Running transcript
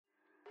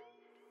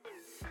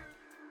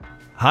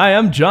Hi,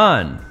 I'm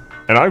John.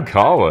 And I'm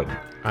Colin.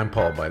 I'm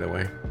Paul, by the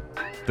way.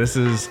 This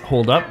is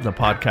Hold Up, the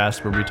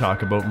podcast where we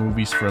talk about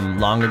movies from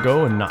long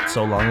ago and not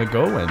so long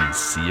ago and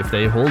see if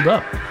they hold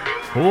up.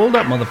 Hold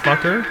up,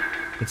 motherfucker.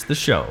 It's the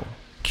show.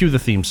 Cue the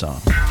theme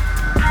song.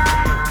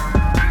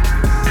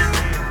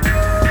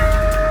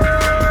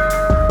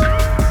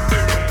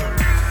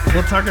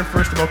 We're talking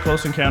first about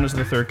Close Encounters of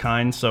the Third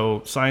Kind.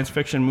 So, science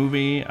fiction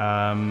movie,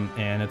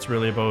 and it's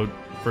really about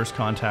first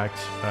contact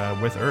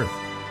with Earth.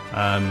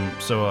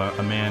 So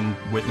a man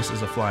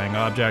witnesses a flying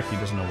object. He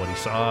doesn't know what he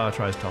saw,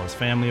 tries to tell his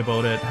family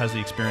about it, has the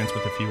experience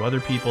with a few other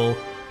people.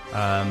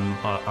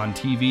 On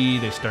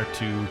TV, they start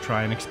to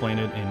try and explain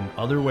it in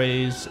other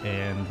ways,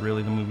 and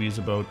really the movie is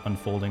about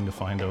unfolding to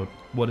find out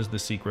what is the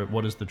secret,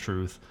 what is the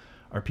truth.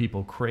 Are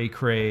people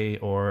cray-cray,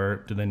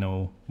 or do they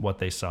know what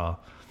they saw?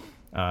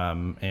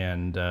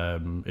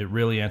 It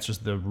really answers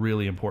the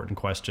really important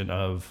question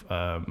of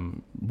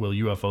will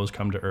UFOs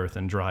come to Earth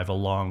and drive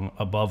along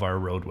above our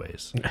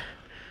roadways?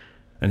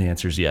 And the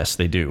answer is yes,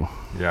 they do.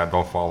 Yeah,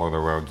 they'll follow the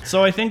roads.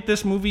 So I think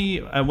this movie,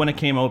 when it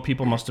came out,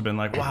 people must have been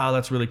like, "Wow,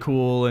 that's really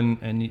cool,"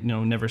 and you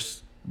know, never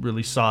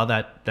really saw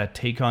that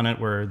take on it,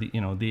 where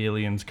the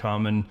aliens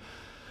come and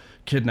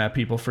kidnap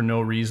people for no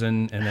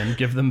reason and then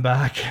give them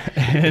back.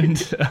 And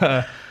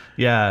so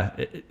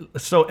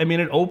I mean,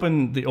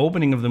 the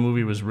opening of the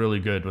movie was really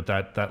good with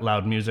that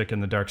loud music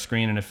and the dark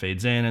screen, and it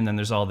fades in, and then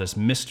there's all this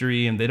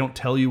mystery, and they don't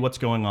tell you what's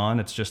going on.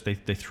 It's just they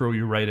throw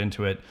you right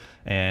into it.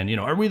 And,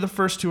 are we the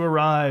first to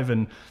arrive?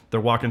 And they're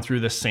walking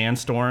through this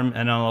sandstorm,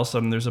 and all of a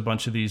sudden there's a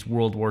bunch of these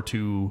World War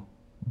II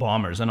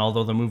bombers. And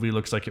although the movie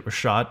looks like it was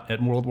shot at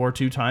World War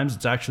II times,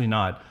 it's actually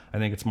not. I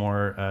think it's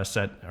more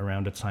set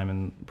around its time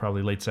in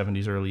probably late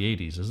 70s, early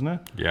 80s, isn't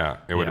it? Yeah,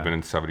 it would have been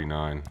in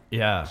 79.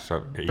 Yeah.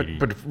 So 80.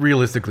 But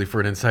realistically,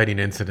 for an inciting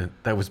incident,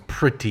 that was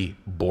pretty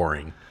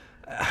boring.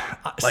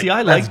 See,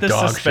 I like the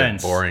dog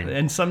suspense, shit boring.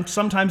 And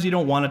sometimes you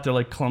don't want it to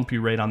like clump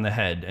you right on the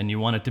head, and you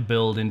want it to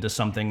build into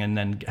something and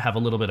then have a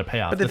little bit of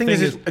payoff. But the thing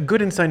is, a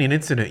good inciting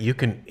incident, you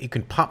can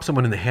pop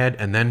someone in the head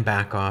and then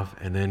back off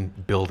and then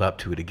build up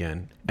to it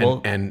again.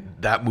 And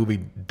that movie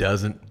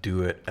doesn't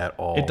do it at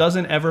all. It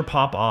doesn't ever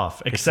pop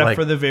off, except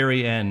for the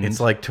very end.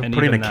 It's like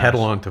putting a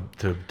kettle on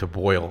to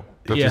boil.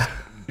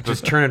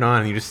 Just turn it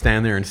on and you just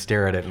stand there and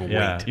stare at it and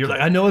wait. You're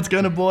like, I know it's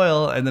going to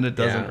boil, and then it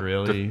doesn't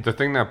really. The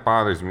thing that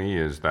bothers me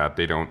is that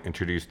they don't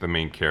introduce the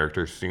main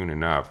character soon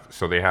enough.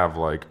 So they have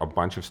like a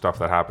bunch of stuff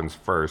that happens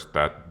first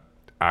that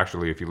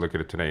actually, if you look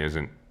at it today,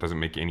 doesn't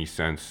make any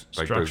sense.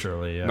 Like,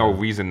 structurally, there's no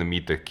reason to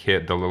meet the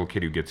little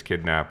kid who gets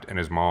kidnapped and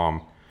his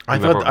mom. I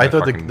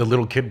thought the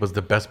little kid was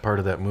the best part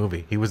of that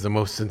movie. He was the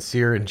most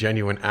sincere and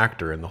genuine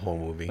actor in the whole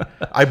movie.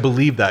 I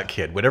believed that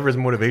kid. Whatever his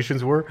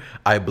motivations were,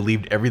 I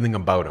believed everything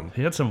about him.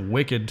 He had some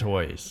wicked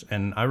toys.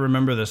 And I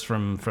remember this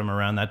from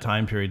around that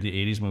time period, the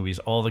 80s movies.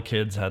 All the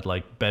kids had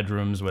like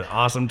bedrooms with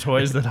awesome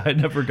toys that I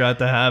never got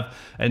to have.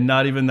 And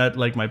not even that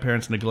like my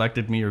parents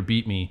neglected me or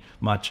beat me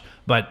much.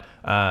 But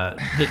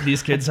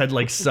these kids had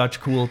like such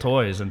cool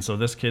toys. And so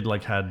this kid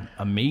like had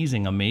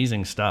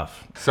amazing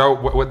stuff. So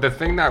what the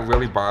thing that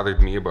really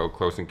bothered me about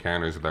Close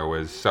Encounters though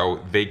is,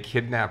 so they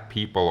kidnap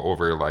people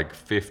over like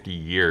 50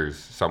 years.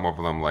 Some of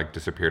them like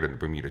disappeared in the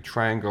Bermuda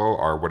Triangle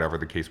or whatever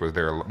the case was.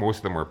 Most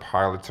of them were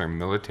pilots or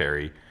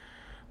military,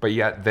 but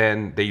yet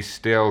then they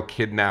still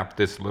kidnapped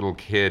this little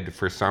kid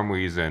for some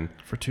reason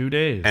for 2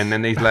 days, and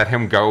then they let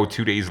him go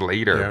 2 days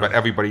later. But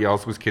everybody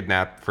else was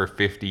kidnapped for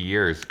 50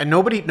 years. And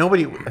nobody.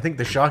 I think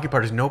the shocking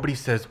part is nobody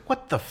says,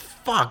 "What the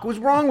fuck? What's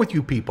wrong with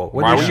you people?"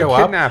 When Why they were show you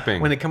up,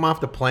 kidnapping? when they come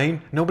off the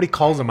plane, nobody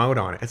calls them out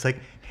on it. It's like,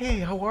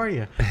 "Hey, how are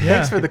you?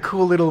 Thanks for the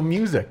cool little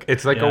music."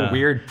 It's like a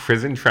weird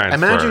prison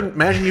transfer.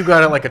 Imagine you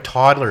got like a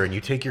toddler and you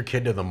take your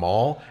kid to the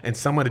mall and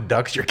someone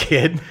abducts your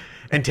kid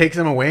and takes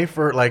him away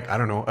for like, I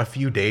don't know, a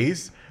few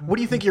days. What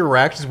do you think your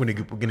reaction is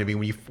going to be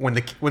when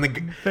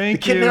the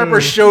kidnapper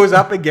shows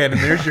up again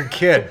and there's your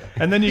kid?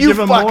 And then you give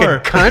him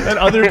more, cunt. and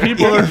other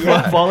people are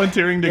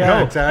volunteering to go.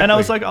 Exactly. And I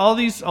was like, all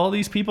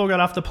these people got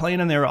off the plane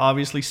and they were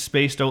obviously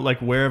spaced out. Like,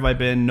 where have I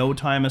been? No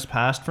time has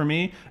passed for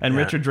me. And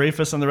Richard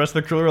Dreyfuss and the rest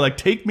of the crew were like,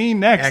 take me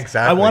next.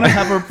 Exactly. I want to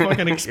have a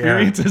fucking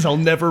experiences I'll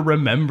never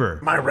remember.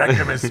 My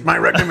rectum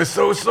is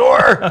so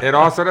sore. It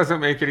also doesn't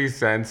make any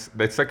sense.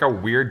 It's like a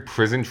weird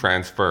prison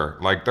transfer.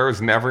 Like, there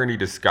was never any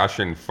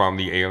discussion from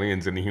the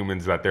aliens and the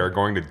humans that they're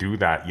going to do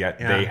that, yet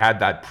they had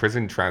that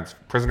prisoner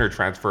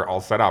transfer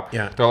all set up.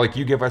 They're like,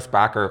 you give us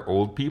back our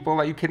old people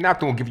that you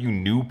kidnapped and we'll give you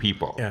new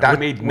people. That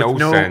made no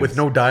sense. With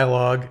no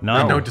dialogue,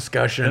 no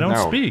discussion. They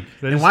don't speak.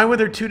 And why were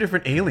there two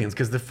different aliens?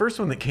 Because the first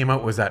one that came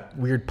out was that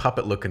weird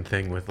puppet looking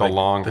thing with the like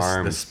long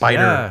arms.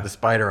 The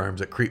spider arms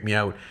that creeped me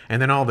out. And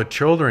then all the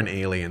children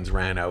aliens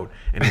ran out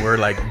and were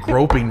like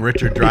groping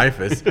Richard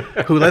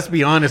Dreyfuss, who, let's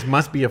be honest,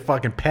 must be a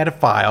fucking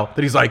pedophile,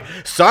 that he's like,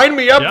 sign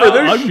me up for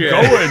this shit.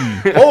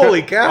 I'm going.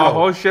 Holy cow. A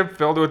whole ship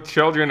filled with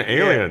children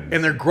aliens.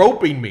 And they're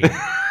groping me.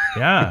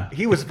 Yeah.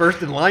 He was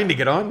first in line to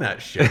get on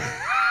that shit.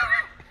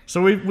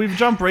 So we've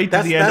jumped right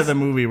to the end of the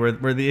movie where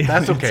the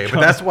That's aliens okay,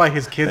 come. but that's why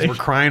his kids were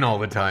crying all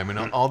the time, and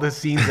all the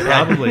scenes that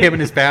had Probably. him and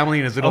his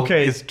family and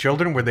Okay. his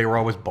children, where they were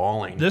always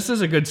bawling. This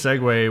is a good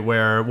segue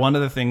where one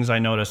of the things I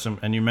noticed,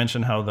 and you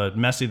mentioned how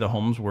messy the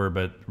homes were,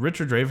 but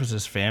Richard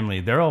Dreyfuss's family,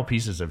 they're all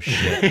pieces of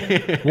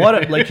shit.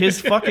 Like his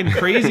fucking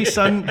crazy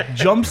son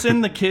jumps in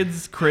the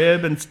kid's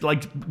crib and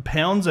like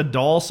pounds a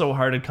doll so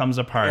hard it comes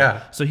apart.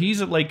 Yeah. So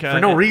he's like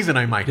For no reason,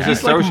 I might he's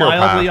add. like Sociopath.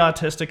 mildly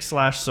autistic /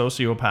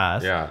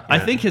 sociopath. Yeah. I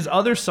think his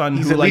other son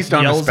He's who at like least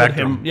on the yells at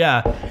spectrum. him.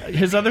 Yeah.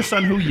 His other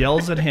son who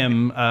yells at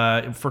him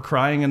for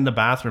crying in the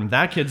bathroom.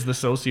 That kid's the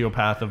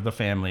sociopath of the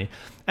family.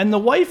 And the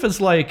wife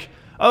is like,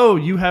 oh,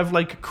 you have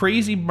like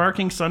crazy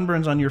marking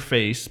sunburns on your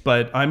face,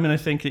 but I'm going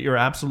to think that you're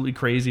absolutely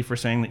crazy for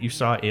saying that you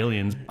saw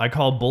aliens. I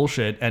call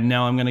bullshit. And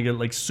now I'm going to get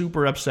like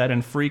super upset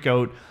and freak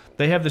out.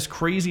 They have this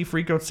crazy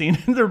freak out scene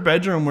in their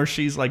bedroom where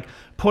she's like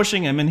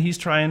pushing him and he's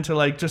trying to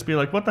like just be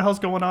like, what the hell's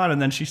going on?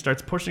 And then she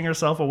starts pushing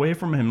herself away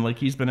from him like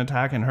he's been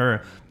attacking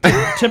her.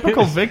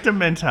 Typical victim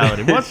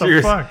mentality. What the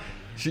Serious. fuck?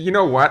 You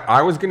know what?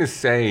 I was gonna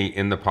say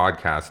in the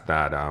podcast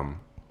that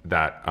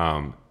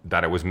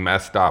it was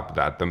messed up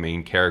that the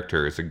main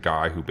character is a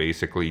guy who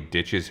basically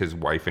ditches his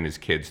wife and his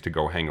kids to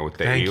go hang out with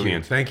the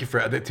aliens. Thank you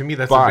for to me.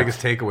 That's But- the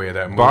biggest takeaway of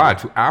that movie.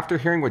 But after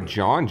hearing what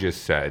John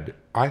just said,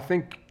 I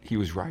think he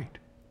was right.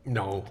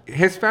 no,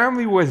 His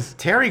family was.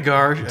 Terry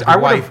Garr, I the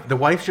would've- wife. The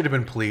wife should have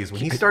been pleased when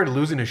he started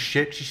losing his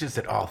shit. She should have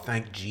said, "Oh,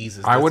 thank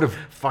Jesus." I this would've-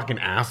 fucking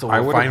asshole I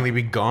will would've- finally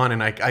be gone,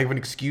 and I have an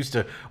excuse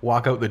to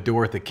walk out the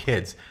door with the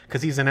kids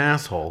because he's an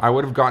asshole. I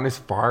would have gotten as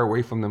far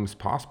away from them as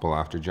possible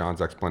after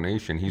John's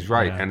explanation. He's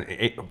right, Yeah. and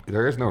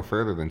there is no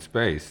further than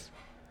space.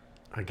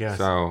 I guess.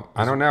 So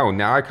I don't know.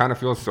 Now I kind of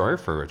feel sorry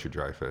for Richard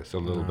Dreyfuss a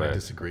little I bit.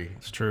 disagree.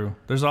 It's true.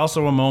 There's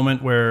also a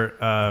moment where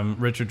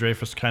Richard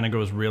Dreyfuss kind of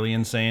goes really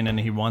insane and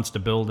he wants to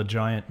build a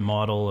giant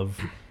model of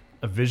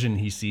a vision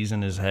he sees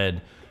in his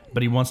head,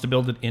 but he wants to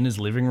build it in his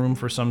living room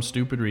for some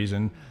stupid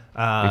reason.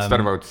 Instead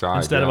of outside,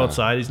 Instead of yeah.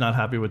 outside, he's not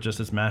happy with just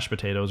his mashed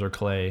potatoes or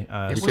clay.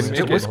 It so was, he it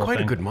did was the whole quite a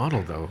thing. good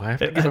model, though. I have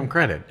to give him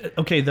credit.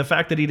 Okay, the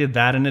fact that he did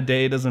that in a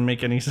day doesn't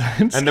make any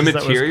sense. And the 'cause that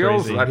was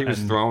materials crazy. that he was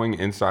And- throwing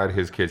inside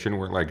his kitchen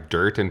were like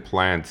dirt and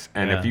plants.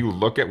 And Yeah. if you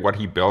look at what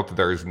he built,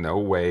 there's no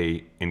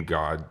way in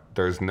God,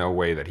 there's no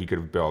way that he could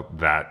have built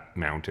that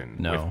mountain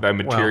No. with the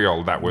material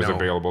Well, that was no.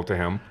 available to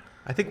him.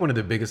 I think one of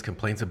the biggest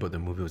complaints about the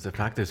movie was the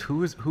fact is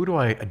who do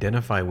I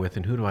identify with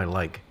and who do I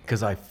like?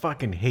 Because I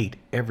fucking hate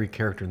every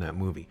character in that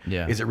movie.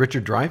 Yeah. Is it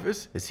Richard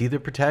Dreyfuss? Is he the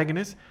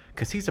protagonist?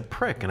 Because he's a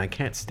prick and I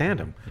can't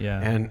stand him.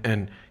 Yeah.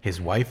 And his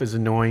wife is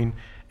annoying,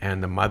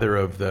 and the mother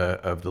of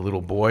the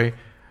little boy,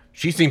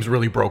 she seems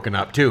really broken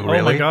up too. Really.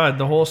 Oh my god,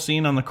 the whole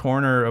scene on the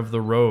corner of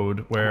the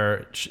road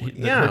where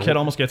Yeah. her kid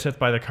almost gets hit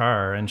by the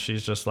car and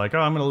she's just like, oh,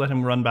 I'm going to let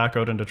him run back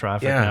out into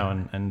traffic Yeah.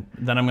 now and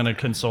then I'm going to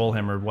console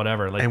him or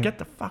whatever. Like, And- get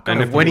the fuck out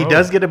And of the when he road.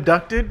 does get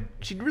abducted,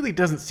 she really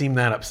doesn't seem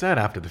that upset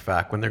after the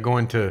fact. When they're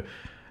going to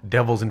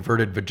Devil's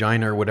Inverted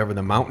Vagina or whatever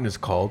the mountain is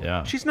called,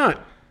 Yeah. she's not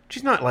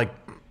like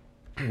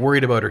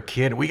worried about her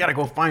kid. We got to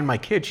go find my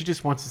kid. She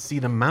just wants to see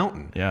the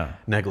mountain. Yeah.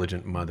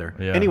 Negligent mother.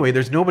 Yeah. Anyway,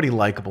 there's nobody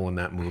likable in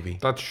that movie.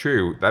 That's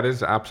true. That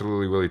is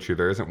absolutely really true.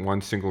 There isn't one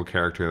single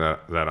character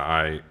that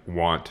I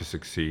want to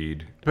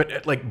succeed.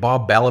 But like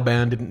Bob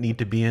Balaban didn't need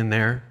to be in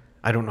there.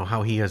 I don't know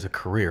how he has a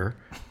career.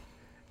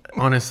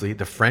 Honestly,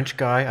 the French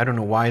guy, I don't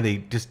know why they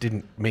just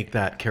didn't make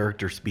that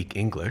character speak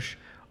English.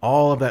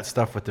 All of that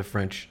stuff with the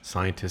French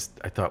scientist,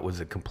 I thought was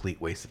a complete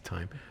waste of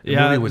time. The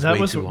Yeah, movie was that way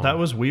was too long. that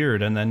was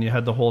weird. And then you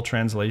had the whole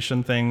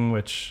translation thing,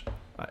 which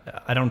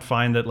I don't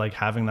find that like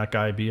having that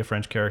guy be a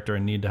French character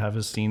and need to have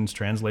his scenes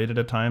translated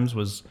at times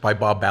was by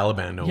Bob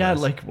Balaban. No yeah,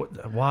 less. like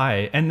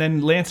why? And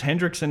then Lance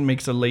Hendrickson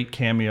makes a late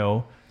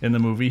cameo in the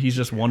movie. He's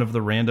just one of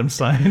the random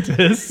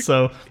scientists.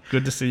 So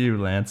good to see you,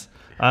 Lance.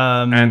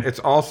 And it's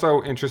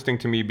also interesting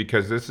to me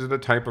because this is the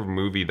type of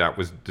movie that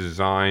was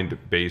designed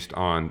based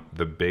on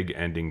the big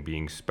ending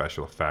being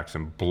special effects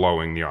and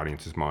blowing the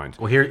audience's minds.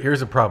 Well,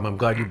 here's a problem. I'm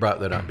glad you brought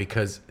that up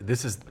because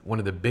this is one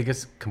of the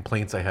biggest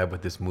complaints I have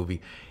with this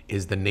movie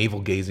is the navel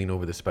gazing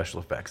over the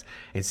special effects.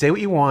 And say what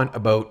you want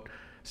about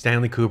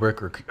Stanley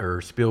Kubrick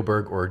or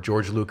Spielberg or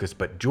George Lucas,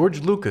 but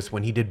George Lucas,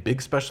 when he did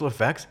big special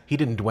effects, he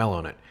didn't dwell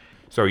on it.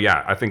 So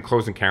yeah, I think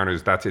Close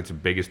Encounters, that's its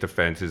biggest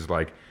offense is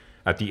like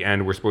at the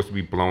end we're supposed to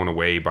be blown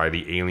away by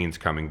the aliens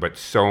coming, but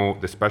so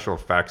the special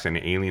effects in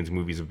aliens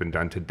movies have been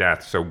done to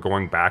death. So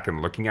going back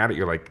and looking at it,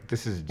 you're like,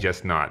 this is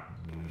just not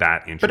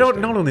that interesting. But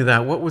not only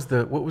that, what was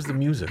the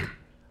music?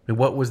 And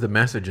what was the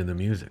message in the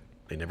music?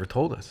 They never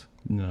told us.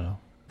 No.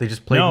 They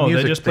just played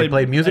music. They just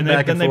played music and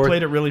back then and they forth.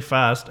 played it really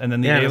fast, and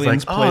then the Yeah, it was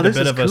aliens like, oh, played a this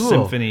bit is of a cool.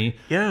 symphony.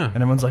 Yeah. And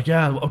everyone's like,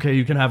 yeah, okay,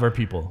 you can have our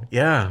people.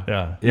 Yeah.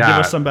 Yeah. You Yeah, give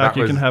us some back, that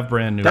you can was- have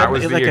brand new. that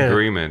was It's the like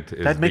agreement.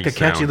 is That'd make the a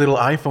catchy sound. little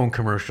iPhone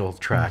commercial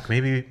track.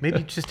 Maybe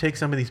just take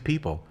some of these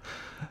people.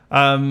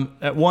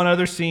 At one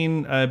other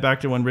scene,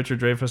 back to when Richard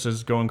Dreyfuss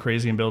is going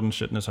crazy and building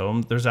shit in his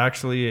home, there's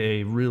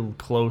actually a real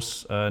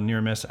close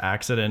near-miss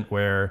accident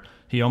where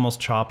he almost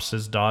chops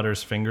his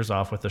daughter's fingers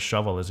off with a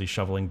shovel as he's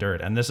shoveling dirt.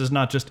 And this is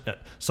not just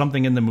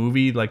something in the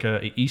movie, like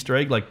a Easter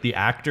egg. Like the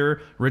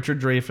actor,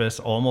 Richard Dreyfuss,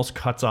 almost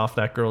cuts off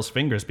that girl's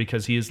fingers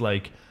because he is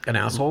like An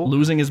asshole?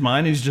 losing his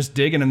mind. He's just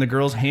digging, and the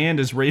girl's hand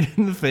is right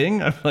in the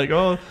thing. I'm like,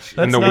 oh,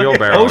 that's the not,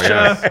 wheelbarrow, OSHA,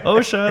 yes.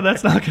 OSHA,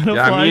 that's not going to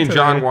Yeah, fly me and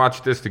today. John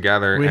watched this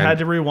together. We and had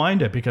to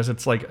rewind it because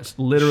it's like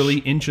literally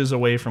inches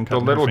away from the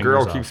cutting little her girl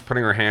fingers keeps off.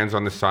 putting her hands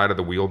on the side of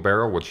the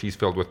wheelbarrow, which she's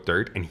filled with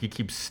dirt, and he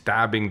keeps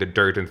stabbing the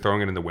dirt and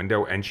throwing it in the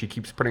window, and she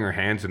keeps putting her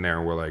hands in there,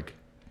 and we're like,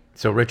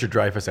 So Richard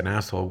Dreyfuss, an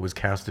asshole, was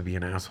cast to be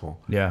an asshole.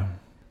 Yeah.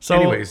 So,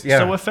 Anyways, yeah.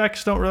 so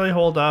effects don't really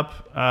hold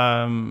up.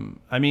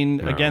 I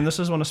mean, again, this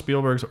is one of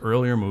Spielberg's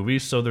earlier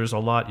movies, so there's a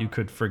lot you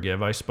could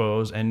forgive, I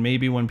suppose. And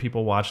maybe when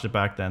people watched it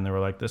back then, they were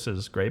like, this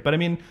is great. But I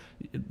mean,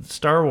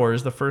 Star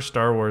Wars, the first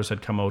Star Wars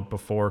had come out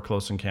before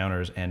Close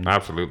Encounters and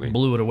Absolutely.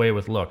 blew it away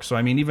with looks. So,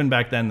 I mean, even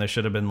back then, they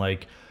should have been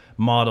like,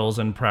 models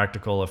and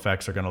practical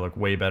effects are going to look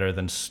way better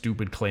than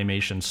stupid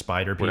claymation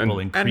spider people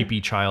and creepy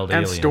child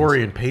and aliens.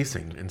 story and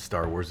pacing in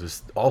Star Wars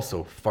is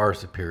also far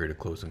superior to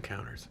Close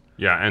Encounters.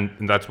 yeah,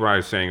 and that's what I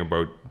was saying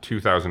about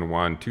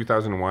 2001.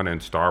 2001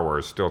 and Star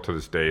Wars, still to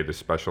this day, the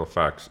special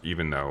effects,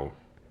 even though,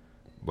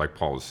 like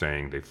Paul was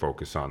saying, they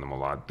focus on them a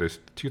lot. This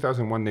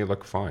 2001, they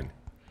look fine.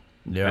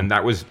 Yeah. And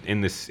that was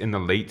in the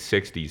late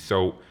 60s.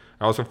 So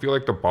I also feel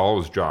like the ball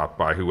was dropped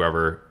by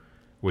whoever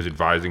was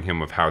advising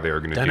him of how they were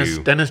going to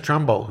do. Dennis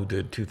Trumbull, who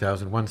did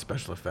 2001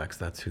 special effects,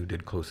 that's who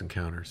did Close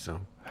Encounters.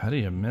 So How do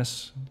you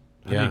miss?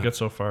 How do Yeah. you get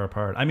so far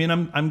apart? I mean,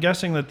 I'm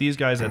guessing that these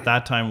guys at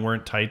that time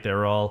weren't tight. They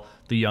were all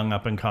the young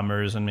up and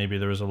comers, and maybe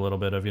there was a little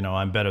bit of,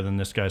 I'm better than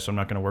this guy, so I'm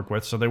not going to work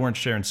with. So they weren't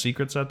sharing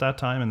secrets at that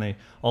time, and they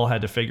all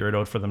had to figure it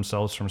out for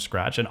themselves from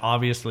scratch. And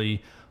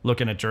obviously,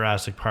 looking at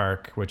Jurassic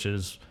Park, which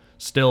is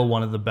still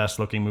one of the best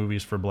looking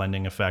movies for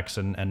blending effects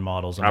and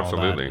models and all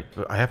Absolutely. that.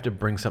 But I have to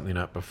bring something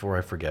up before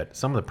I forget.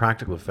 Some of the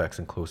practical effects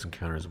in Close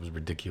Encounters was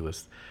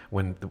ridiculous.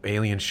 When the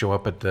aliens show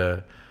up at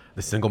the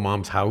single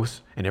mom's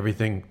house and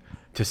everything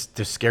to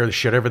scare the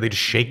shit out of her, they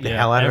just shake the Yeah,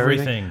 hell out of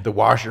everything. everything. The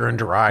washer and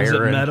dryer. Is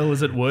it and- metal?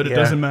 Is it wood? Yeah. It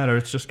doesn't matter.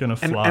 It's just going to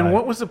fly. And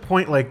what was the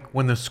point? Like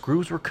when the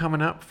screws were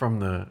coming up from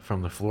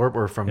the floor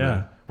or from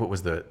Yeah.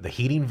 the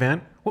heating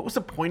vent? What was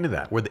the point of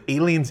that? Were the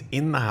aliens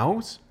in the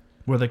house?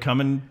 Were they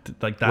coming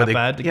like that Were they,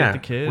 bad to get the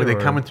kid? Were they or-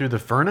 coming through the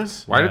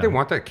furnace? Why Yeah. did they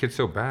want that kid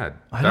so bad?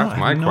 I That's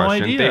my have no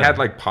question. idea. They had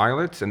like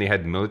pilots and they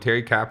had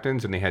military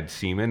captains and they had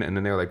seamen, and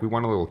then they were like, we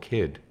want a little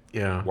kid.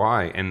 Yeah.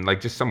 Why? And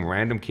like just some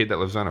random kid that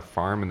lives on a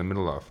farm in the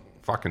middle of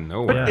fucking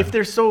nowhere. Yeah. If they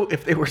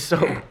were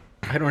so,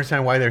 I don't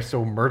understand why they're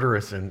so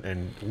murderous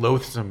and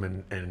loathsome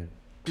and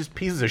just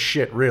pieces of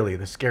shit, really,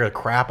 to scare the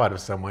crap out of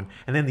someone.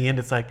 And then in the end,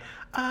 it's like,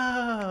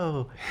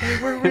 oh,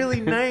 they were really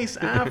nice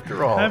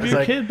after all. Have It's your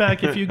like, kid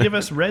back if you give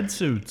us red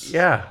suits.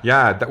 Yeah.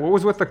 Yeah, what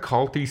was with the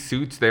culty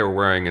suits they were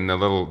wearing in the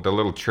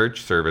little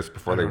church service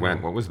before they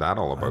went? What was that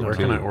all about? Where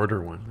too? can I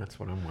order one? That's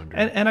what I'm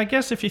wondering. And I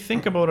guess if you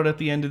think about it at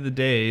the end of the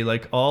day,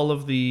 like all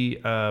of the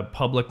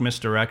public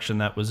misdirection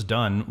that was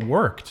done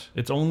worked.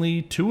 It's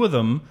only two of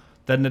them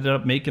that ended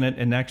up making it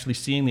and actually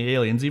seeing the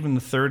aliens. Even the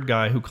third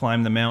guy who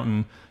climbed the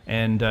mountain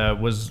and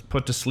was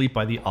put to sleep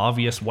by the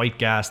obvious white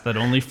gas that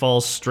only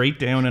falls straight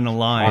down in a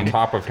line. On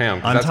top of him.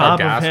 'cause On that's top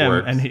how gas of him,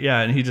 works.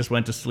 and he just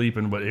went to sleep,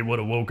 and it would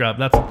have woke up.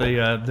 That's what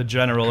the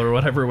general or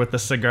whatever with the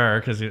cigar,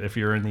 because if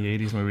you're in the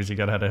 '80s movies, you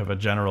gotta have a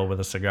general with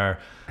a cigar.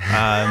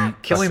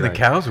 Killing That's the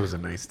cows was a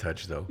nice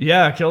touch, though.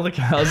 Yeah, kill the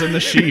cows and the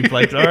sheep.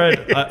 Like, all right,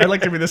 I'd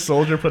like to be the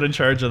soldier put in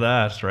charge of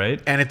that,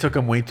 right? And it took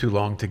them way too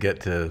long to get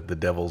to the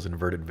devil's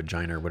inverted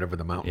vagina or whatever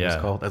the mountain was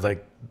Yeah. called. I was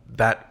like,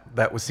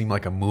 that would seem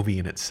like a movie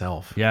in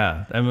itself.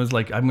 Yeah, and was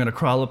like, I'm gonna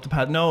crawl up the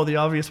path. No, the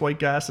obvious white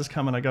gas is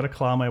coming. I gotta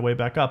claw my way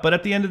back up. But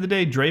at the end of the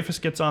day,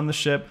 Dreyfuss gets on the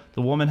ship.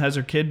 The woman has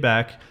her kid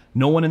back.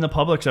 No one in the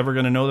public's ever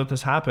gonna know that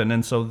this happened,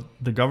 and so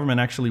the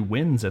government actually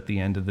wins at the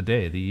end of the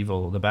day.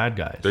 The bad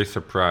guys. They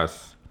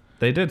suppress.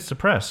 They did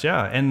suppress,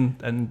 yeah, and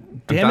damn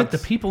it, the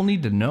that's- people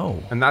need to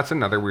know. And that's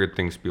another weird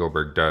thing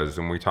Spielberg does.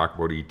 When we talk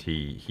about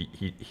E.T.,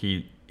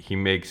 he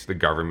makes the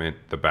government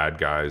the bad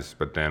guys,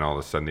 but then all of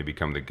a sudden they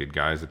become the good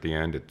guys at the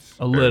end. It's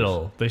A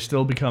little. They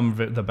still become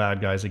the bad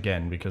guys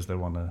again because they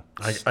want to.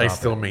 I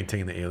still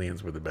maintain the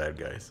aliens were the bad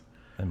guys.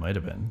 It might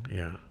have been.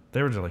 Yeah.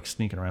 They were just like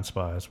sneaking around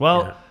spies.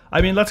 Well, Yeah.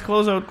 I mean, let's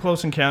close out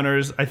Close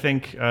Encounters. I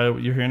think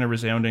you're hearing a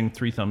resounding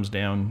 3 thumbs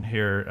down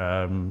here.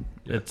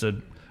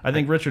 I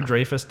think Richard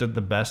Dreyfuss did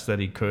the best that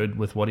he could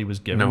with what he was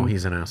given. No,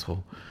 he's an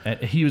asshole. And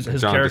his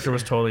John character just-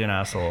 was totally an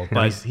asshole.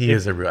 But he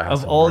is a real asshole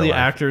Of all in the real life.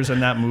 actors in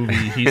that movie,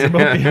 he's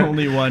about the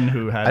only one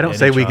who had. I don't any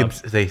say we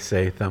chops. could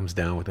say thumbs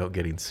down without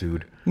getting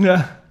sued.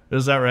 Yeah,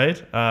 is that right?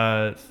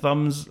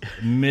 Thumbs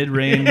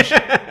mid-range,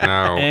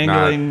 No,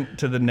 angling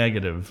to the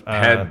negative.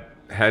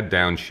 head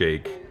down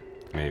shake,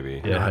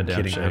 maybe. Yeah, No, I'm head down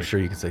kidding. I'm shake. sure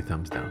you could say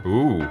thumbs down.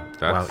 Ooh, Wow.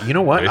 that's You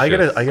know what?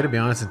 vicious. I gotta be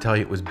honest and tell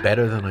you, it was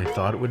better than I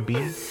thought it would be.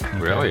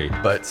 Really?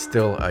 But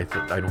still, I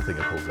don't think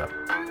it holds up.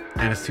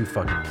 And it's too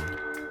fucking long.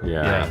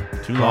 Yeah. Yeah,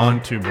 too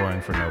long, too boring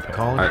for no pay.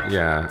 Colin?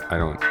 I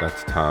don't.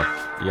 That's tough.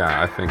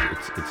 Yeah, I think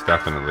it's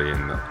definitely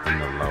in the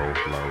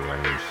low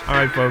range. All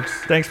right,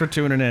 folks. Thanks for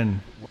tuning in.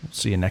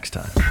 See you next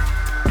time.